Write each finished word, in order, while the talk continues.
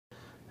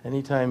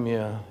anytime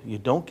you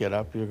don't get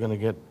up, you're going to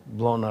get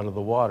blown out of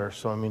the water.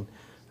 So, I mean,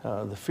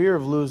 the fear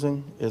of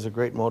losing is a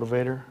great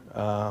motivator.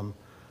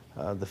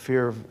 The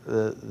fear of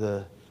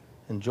the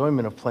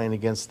enjoyment of playing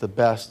against the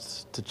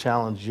best to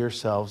challenge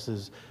yourselves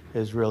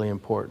is really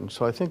important.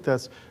 So I think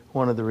that's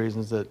one of the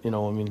reasons that, I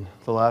mean,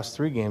 the last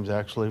 3 games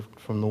actually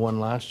from the one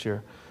last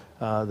year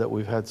that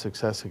we've had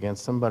success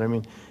against them. But I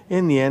mean,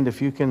 in the end,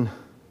 if you can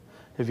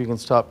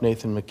stop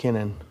Nathan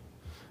McKinnon,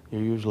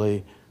 you're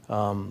usually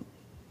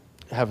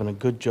having a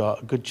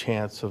good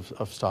chance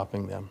of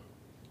stopping them.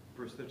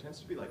 Bruce, there tends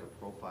to be like a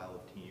profile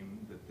of team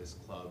that this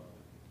club,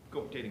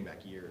 dating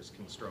back years,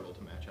 can struggle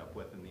to match up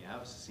with, and the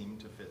Avs seem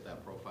to fit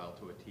that profile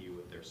to a T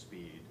with their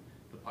speed,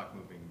 the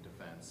puck-moving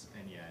defense,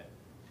 and yet,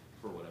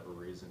 for whatever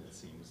reason, it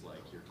seems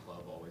like your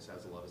club always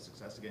has a lot of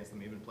success against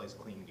them, even plays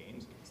clean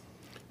games against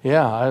them.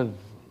 Yeah,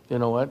 you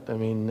know what? I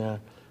mean,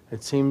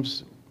 it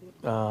seems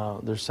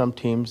there's some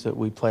teams that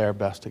we play our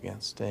best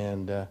against,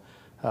 and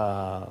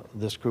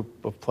this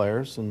group of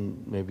players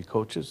and maybe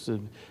coaches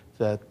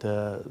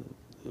that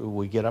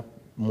we get up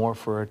more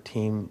for a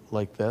team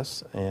like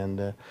this,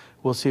 and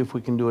we'll see if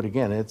we can do it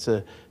again.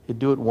 You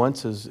do it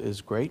once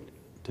is great.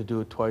 To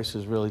do it twice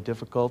is really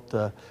difficult.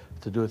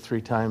 To do it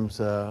 3 times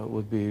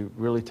would be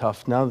really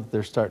tough. Now that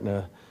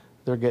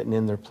they're getting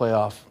in their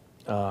playoff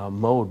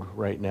mode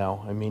right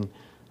now. I mean,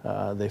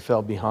 they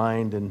fell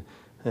behind, and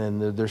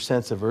their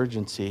sense of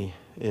urgency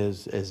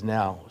is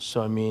now.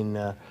 So I mean,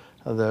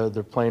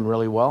 they're playing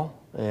really well,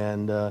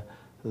 and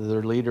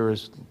their leader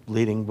is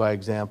leading by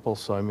example.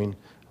 So I mean,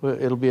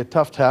 it'll be a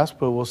tough task,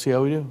 but we'll see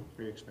how we do.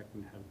 Are you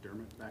expecting to have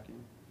Dermott back in?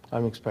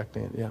 I'm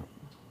expecting it, yeah.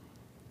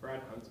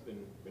 Brad Hunt's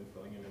been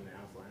filling in the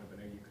Avs lineup. I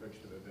know you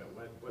coached him a bit.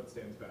 What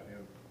stands out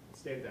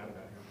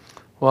about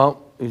him?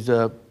 Well, he's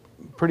a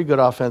pretty good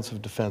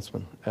offensive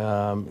defenseman.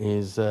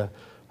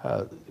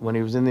 When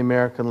he was in the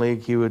American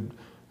League, he would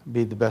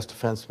be the best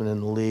defenseman in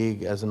the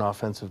league as an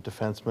offensive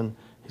defenseman.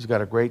 He's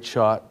got a great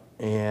shot,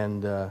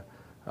 and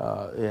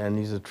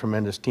he's a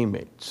tremendous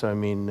teammate. So I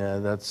mean,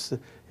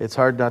 it's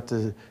hard not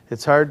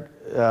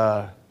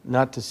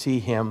to see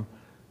him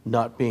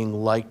not being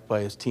liked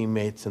by his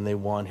teammates, and they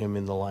want him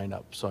in the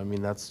lineup. So I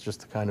mean, that's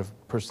just the kind of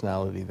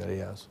personality that he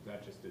has. Is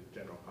that just a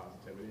general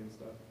positivity and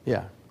stuff?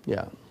 Yeah.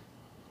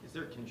 Is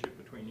there a kinship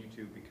between you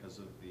two because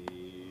of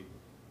the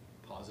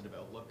positive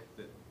outlook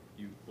that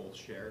you both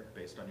share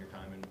based on your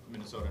time in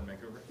Minnesota and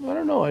Vancouver? I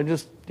don't know. I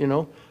just,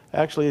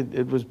 actually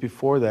it was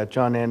before that.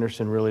 John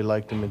Anderson really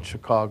liked him in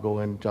Chicago,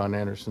 and John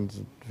Anderson's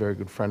a very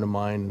good friend of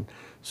mine.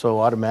 So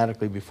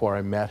automatically before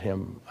I met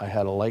him, I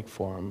had a like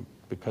for him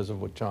because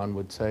of what John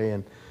would say.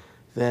 And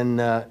then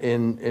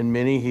in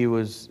Mini, he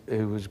was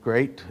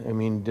great. I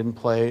mean, didn't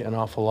play an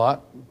awful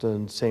lot.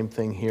 The same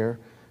thing here,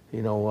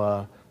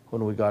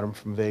 when we got him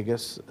from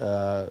Vegas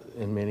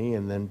in Mini,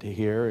 and then to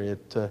here,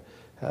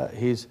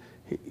 he's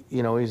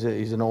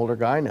an older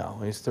guy now.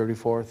 He's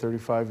 34,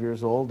 35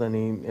 years old,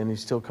 and he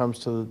still comes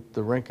to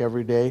the rink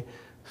every day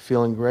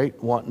feeling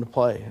great, wanting to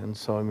play. And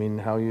so, I mean,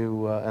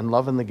 and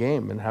loving the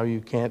game, and how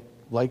you can't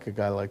like a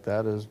guy like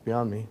that is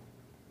beyond me.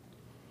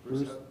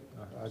 Bruce,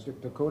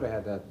 Dakota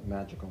had that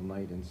magical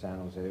night in San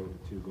Jose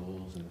with 2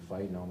 goals in the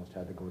fight and almost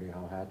had to go to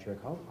a hat trick.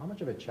 How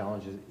much of a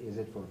challenge is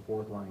it for a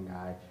 4th-line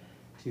guy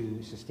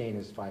to sustain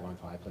his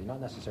 5-on-5 play?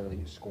 Not necessarily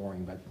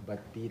scoring,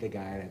 but be the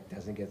guy that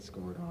doesn't get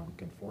scored on,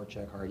 can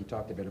forecheck hard. He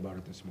talked a bit about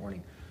it this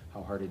morning,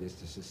 how hard it is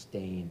to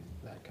sustain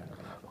that kind of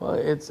an effort. Well,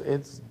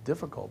 it's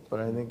difficult,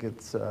 but I think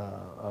it's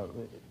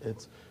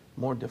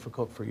more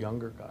difficult for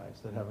younger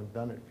guys that haven't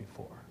done it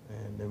before.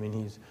 And I mean,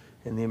 he's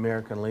in the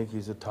American League.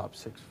 He's a top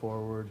 6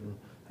 forward,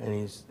 and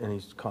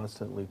he's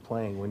constantly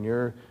playing. When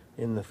you're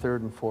in the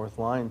 3rd and 4th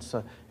line,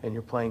 and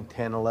you're playing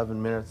 10,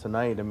 11 minutes a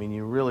night, I mean,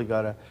 you really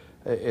gotta.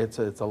 It's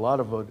a lot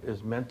of it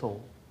is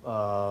mental,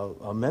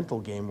 a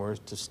mental game, whereas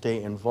to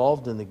stay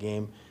involved in the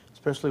game,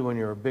 especially when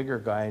you're a bigger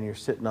guy and you're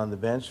sitting on the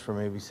bench for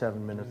maybe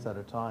 7 minutes at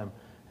a time.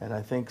 And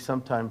I think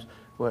sometimes,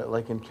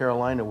 like in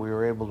Carolina, we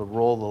were able to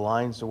roll the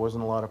lines. There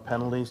wasn't a lot of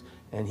penalties,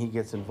 and he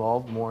gets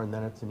involved more, and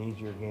then it's an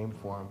easier game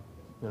for him.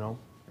 Right.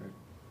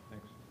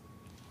 Thanks.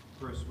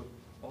 Bruce, with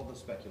all the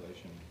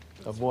speculation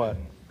Of what?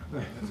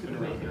 That's been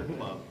around your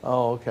club.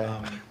 Oh, okay.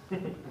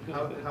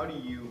 How do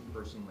you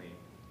personally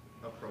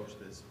approach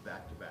this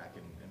back-to-back,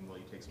 and will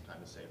you take some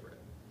time to savor it?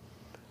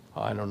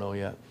 I don't know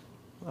yet.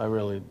 I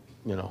really,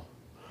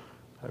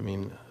 I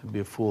mean, I'd be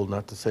a fool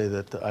not to say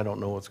that I don't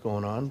know what's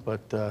going on,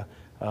 but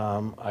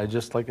I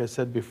just, like I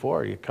said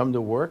before, you come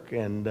to work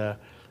and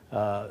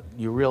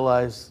you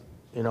realize,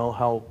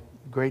 how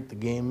great the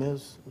game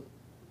is.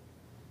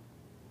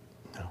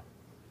 No.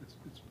 It's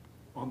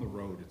on the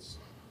road, it's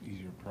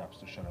easier perhaps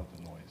to shut out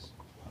the noise.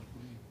 How do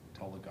we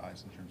tell the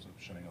guys in terms of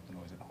shutting out the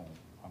noise at home?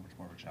 How much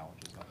more of a challenge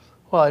is that?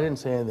 Well, I didn't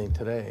say anything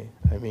today.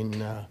 I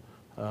mean,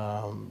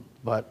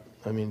 but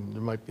I mean,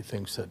 there might be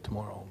things said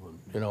tomorrow.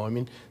 I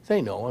mean,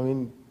 they know. I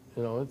mean,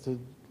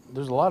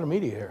 there's a lot of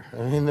media here.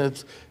 I mean,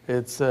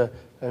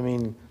 I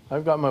mean,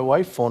 I've got my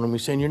wife phoning me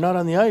saying, "You're not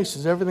on the ice.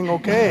 Is everything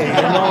okay?"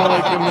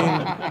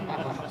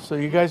 I mean, so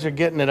you guys are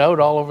getting it out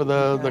all over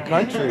the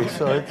country.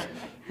 So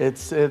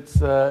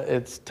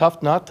it's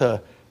tough not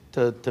to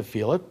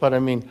feel it, but I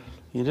mean,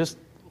 you just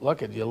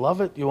look at, you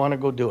love it, you want to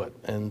go do it.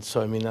 And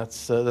so, I mean,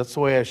 that's the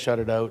way I shut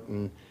it out,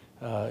 and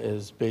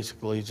is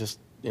basically just,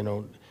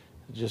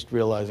 just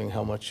realizing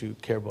how much you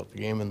care about the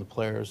game and the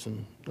players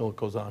and what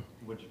goes on.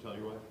 What'd you tell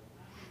your wife?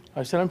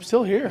 I said, I'm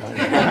still here.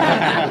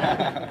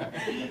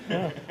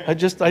 Yeah,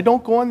 I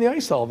don't go on the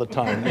ice all the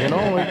time,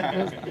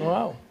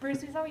 wow.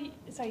 Bruce, we saw you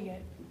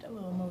get a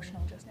little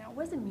emotional just now.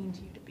 What does it mean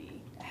to you to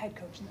be a head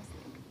coach in this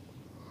league?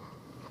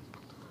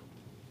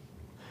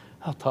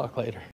 I'll talk later.